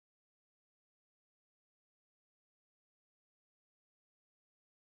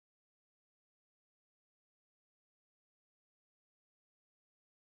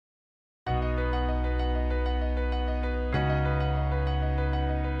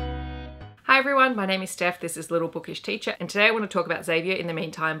Hi everyone, my name is Steph, this is Little Bookish Teacher, and today I want to talk about Xavier in the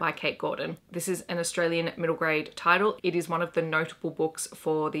Meantime by Kate Gordon. This is an Australian middle grade title. It is one of the notable books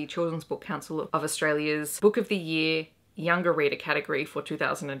for the Children's Book Council of Australia's Book of the Year Younger Reader category for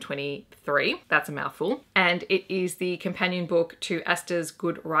 2023. That's a mouthful. And it is the companion book to Asta's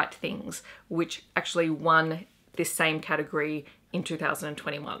Good Right Things, which actually won this same category in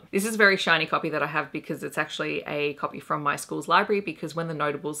 2021. This is a very shiny copy that I have because it's actually a copy from my school's library, because when the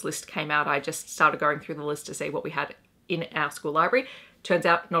notables list came out, I just started going through the list to see what we had in our school library. Turns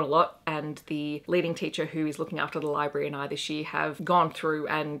out not a lot, and the leading teacher who is looking after the library and I this year have gone through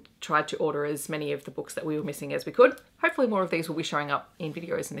and tried to order as many of the books that we were missing as we could. Hopefully more of these will be showing up in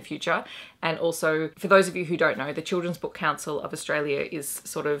videos in the future. And also, for those of you who don't know, the Children's Book Council of Australia is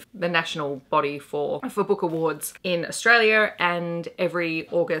sort of the national body for book awards in Australia, and every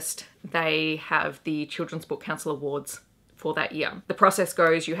August they have the Children's Book Council Awards for that year. The process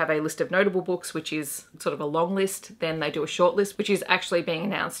goes, you have a list of notable books, which is sort of a long list. Then they do a short list, which is actually being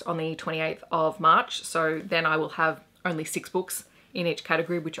announced on the 28th of March. So then I will have only 6 books in each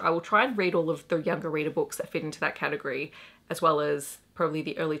category, which I will try and read all of the younger reader books that fit into that category, as well as probably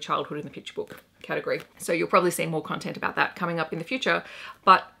the early childhood and the picture book category. So you'll probably see more content about that coming up in the future.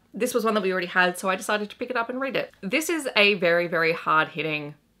 But this was one that we already had, so I decided to pick it up and read it. This is a very, very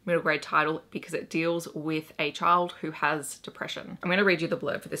hard-hitting middle grade title because it deals with a child who has depression. I'm going to read you the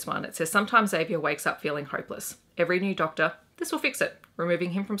blurb for this one. It says, sometimes Xavier wakes up feeling hopeless. Every new doctor, this will fix it. Removing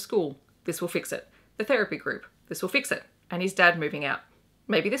him from school, this will fix it. The therapy group, this will fix it. And his dad moving out,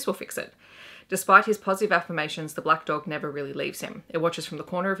 maybe this will fix it. Despite his positive affirmations, the black dog never really leaves him. It watches from the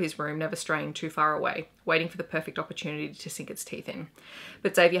corner of his room, never straying too far away, waiting for the perfect opportunity to sink its teeth in.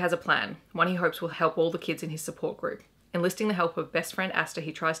 But Xavier has a plan, one he hopes will help all the kids in his support group. Enlisting the help of best friend Asta,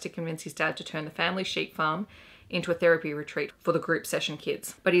 he tries to convince his dad to turn the family sheep farm into a therapy retreat for the group session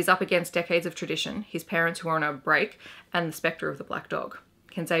kids. But he's up against decades of tradition, his parents who are on a break, and the spectre of the black dog.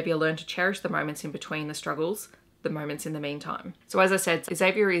 Can Xavier learn to cherish the moments in between the struggles, the moments in the meantime? So as I said,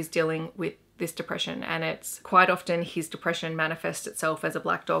 Xavier is dealing with this depression, and it's quite often his depression manifests itself as a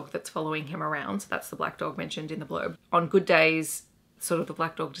black dog that's following him around. So that's the black dog mentioned in the blurb. On good days, sort of the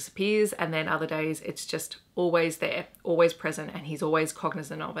black dog disappears, and then other days it's just always there, always present, and he's always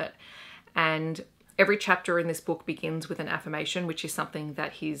cognizant of it. And every chapter in this book begins with an affirmation, which is something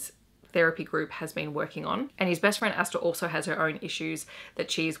that his therapy group has been working on. And his best friend Asta also has her own issues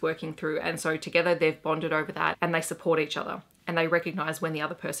that she's working through, and so together they've bonded over that, and they support each other. And they recognize when the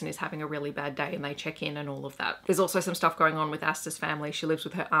other person is having a really bad day, and they check in and all of that. There's also some stuff going on with Asta's family. She lives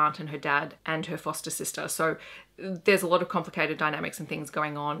with her aunt and her dad and her foster sister. So there's a lot of complicated dynamics and things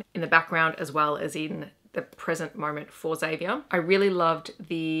going on in the background as well as in the present moment for Xavier. I really loved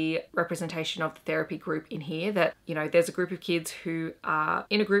the representation of the therapy group in here, that, you know, there's a group of kids who are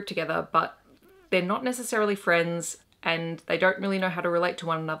in a group together, but they're not necessarily friends, and they don't really know how to relate to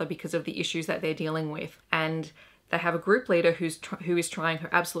one another because of the issues that they're dealing with. And they have a group leader who is trying her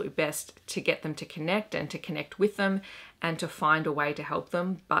absolute best to get them to connect and to connect with them and to find a way to help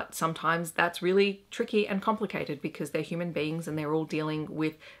them. But sometimes that's really tricky and complicated because they're human beings and they're all dealing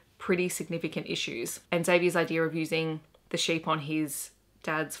with pretty significant issues. And Xavier's idea of using the sheep on his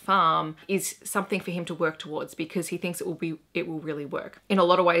dad's farm is something for him to work towards because he thinks it will really work. In a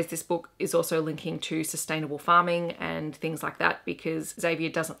lot of ways, this book is also linking to sustainable farming and things like that, because Xavier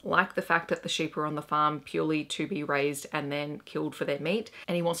doesn't like the fact that the sheep are on the farm purely to be raised and then killed for their meat,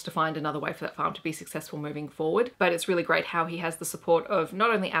 and he wants to find another way for that farm to be successful moving forward. But it's really great how he has the support of not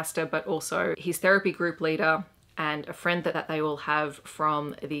only Asta but also his therapy group leader and a friend that they all have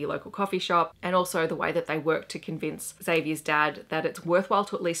from the local coffee shop, and also the way that they work to convince Xavier's dad that it's worthwhile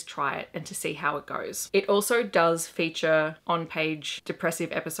to at least try it and to see how it goes. It also does feature on-page depressive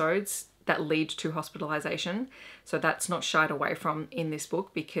episodes that lead to hospitalization. So that's not shied away from in this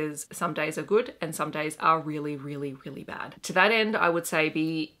book, because some days are good and some days are really, really, really bad. To that end, I would say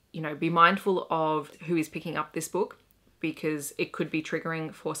be mindful of who is picking up this book, because it could be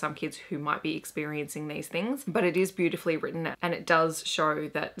triggering for some kids who might be experiencing these things. But it is beautifully written, and it does show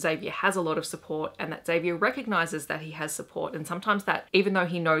that Xavier has a lot of support, and that Xavier recognizes that he has support. And sometimes that, even though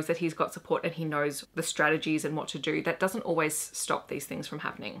he knows that he's got support and he knows the strategies and what to do, that doesn't always stop these things from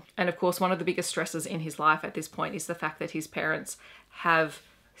happening. And of course, one of the biggest stresses in his life at this point is the fact that his parents have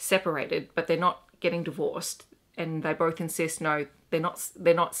separated, but they're not getting divorced. And they both insist, no, they're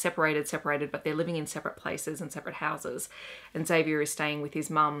not separated, but they're living in separate places and separate houses. And Xavier is staying with his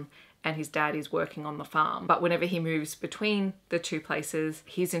mum and his dad is working on the farm. But whenever he moves between the two places,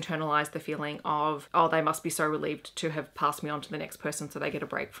 he's internalized the feeling of, oh, they must be so relieved to have passed me on to the next person so they get a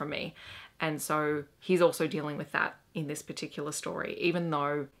break from me. And so he's also dealing with that in this particular story, even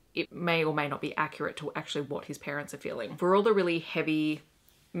though it may or may not be accurate to actually what his parents are feeling. For all the really heavy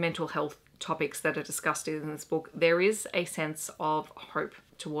mental health topics that are discussed in this book, there is a sense of hope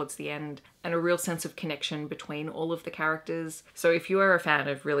towards the end and a real sense of connection between all of the characters. So if you are a fan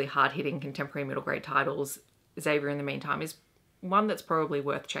of really hard-hitting contemporary middle grade titles, Xavier in the Meantime is one that's probably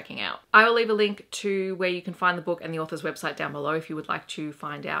worth checking out. I will leave a link to where you can find the book and the author's website down below if you would like to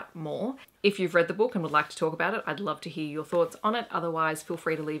find out more. If you've read the book and would like to talk about it, I'd love to hear your thoughts on it. Otherwise, feel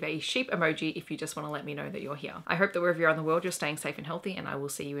free to leave a sheep emoji if you just want to let me know that you're here. I hope that wherever you are in the world, you're staying safe and healthy, and I will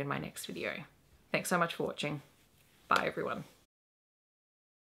see you in my next video. Thanks so much for watching. Bye, everyone.